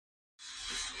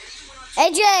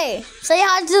AJ, say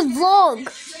hi to the vlog.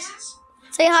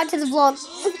 Say hi to the vlog.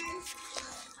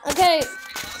 Okay,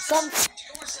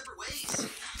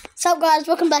 so guys,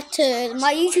 welcome back to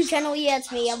my YouTube channel. Yeah,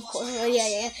 it's me, of course.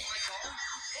 Yeah.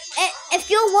 If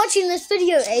you're watching this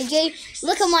video, AJ,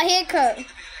 look at my haircut.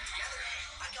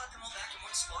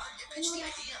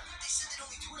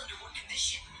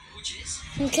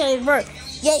 Okay, bro.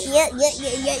 Yeah,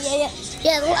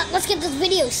 let's get this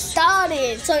video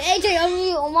started. So, AJ,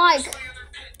 unmute your mic.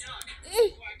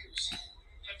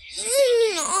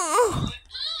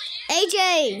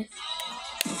 AJ.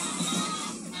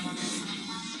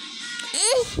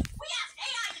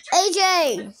 AJ.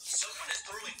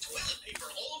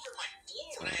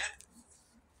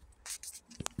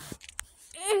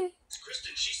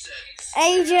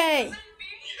 AJ.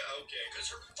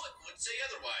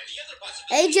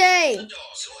 AJ.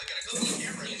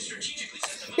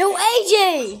 Yo,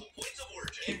 AJ.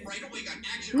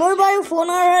 Mobile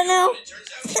Fortnite right now.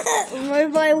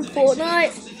 Mobile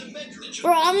Fortnite.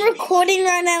 Bro, I'm recording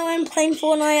right now and playing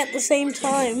Fortnite at the same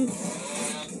time.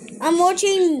 I'm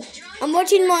watching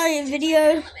my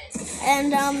video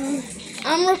and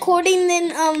I'm recording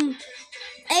then AJ.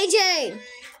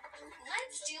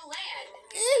 Let's do land.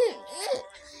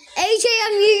 AJ,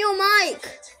 unmute your mic.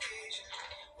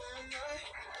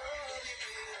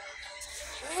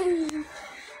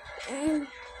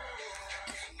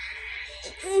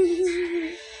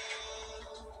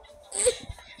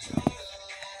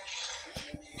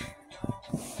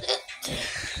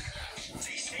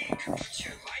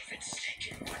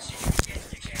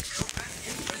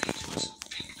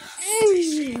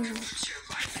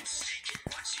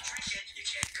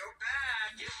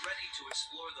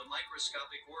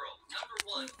 Microscopic world. Number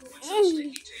one, when some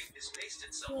sticky tape is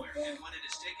pasted somewhere, and when it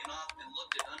is taken off and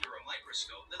looked at under a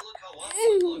microscope, then look how awful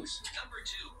it looks. Number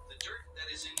two, the dirt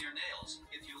that is in your nails.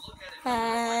 If you look at it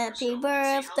Happy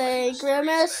birthday,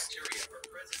 Grimace.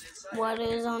 What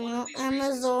is on your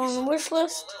Amazon wish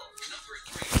list? Number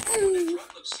three, when a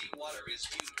drop of seawater is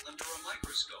viewed under a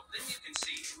microscope, then you can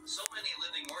see so many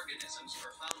living organisms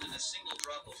are found in a single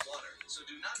drop of water. So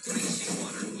do not drink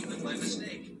seawater even by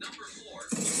mistake. Number four,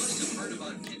 you must have heard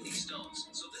about kidney stones.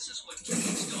 So this is what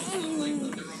kidney stones look like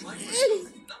under a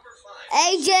microscope. Number five,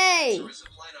 AJ. is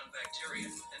applied on bacteria,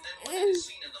 and then when it is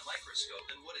seen in the microscope,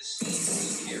 then what is seen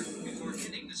is here. Before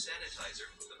hitting the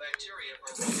sanitizer, the bacteria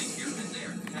are roaming here and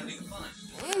there, having fun.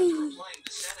 After applying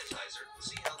the sanitizer,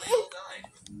 see how they all died.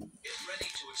 Get ready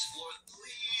to explore.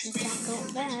 Please be a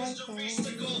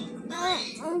mystical. 3,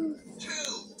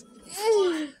 2,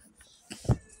 1.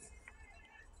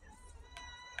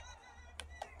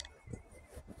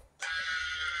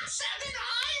 Seven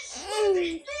eyes? What are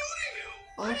they doing to you?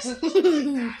 What is it look like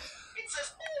that? It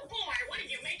says, oh boy, what are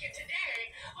you making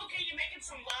today? Okay, you're making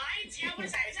some lines? Yeah, what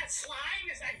is that? Is that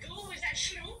slime? Is that goo? Is that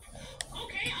snoop?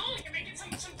 Okay, oh, you're making some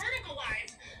vertical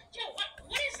lines. Yo, what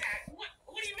is that? What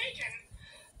are you making?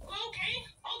 Okay.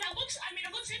 Oh, that looks,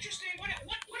 it looks interesting. What the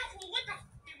are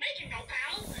you making, no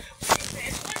pal? What is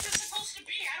this? What's this supposed to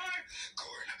be? I don't know.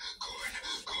 Corn.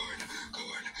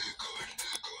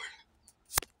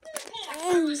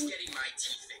 I was getting my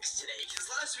teeth fixed today, because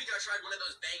last week I tried one of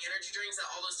those Bang energy drinks that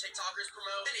all those TikTokers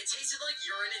promote, and it tasted like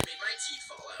urine and made my teeth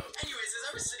fall out. Anyways, as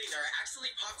I was sitting there, I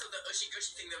accidentally popped up the ushy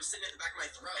gushy thing that was sitting at the back of my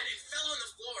throat, and it fell on the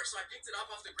floor, so I picked it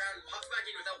up off the ground and popped back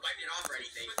in without wiping it off or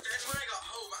anything. But then when I got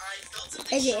home, I felt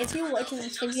something. AJ, if you're watching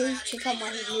this video, check out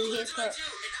my new haircut.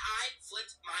 And I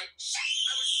flipped my shit.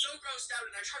 I was so grossed out,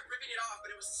 and I tried ripping it off, but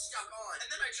it was stuck on. And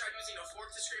then I tried using a fork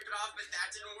to scrape it off, but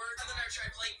that didn't work. And then I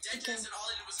tried playing dentist, and all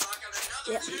I did was knock out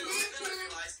another two. And then I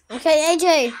realized, okay,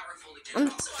 AJ, so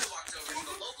I walked over to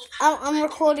the local I'm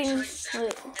recording. Wait. and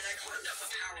I climbed up a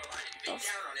power line and bit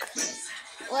down on it.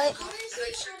 What? And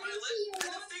I checked my lip,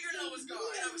 and the fingernail was gone.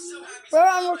 And I was so happy. Bro,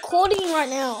 I'm recording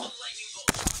right now. Lightning bolt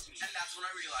shocked me. And that's when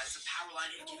I realized the power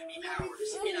line had given me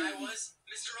powers. And I was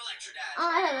Mr. Electrodad.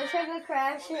 I have a sugar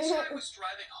crash. When this guy was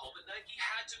driving home at night, he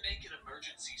had to make an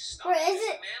emergency stop. Bro, is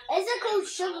it called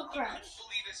sugar crash? He couldn't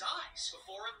believe his eyes.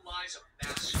 Before him lies a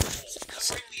massive hole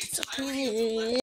covering the entire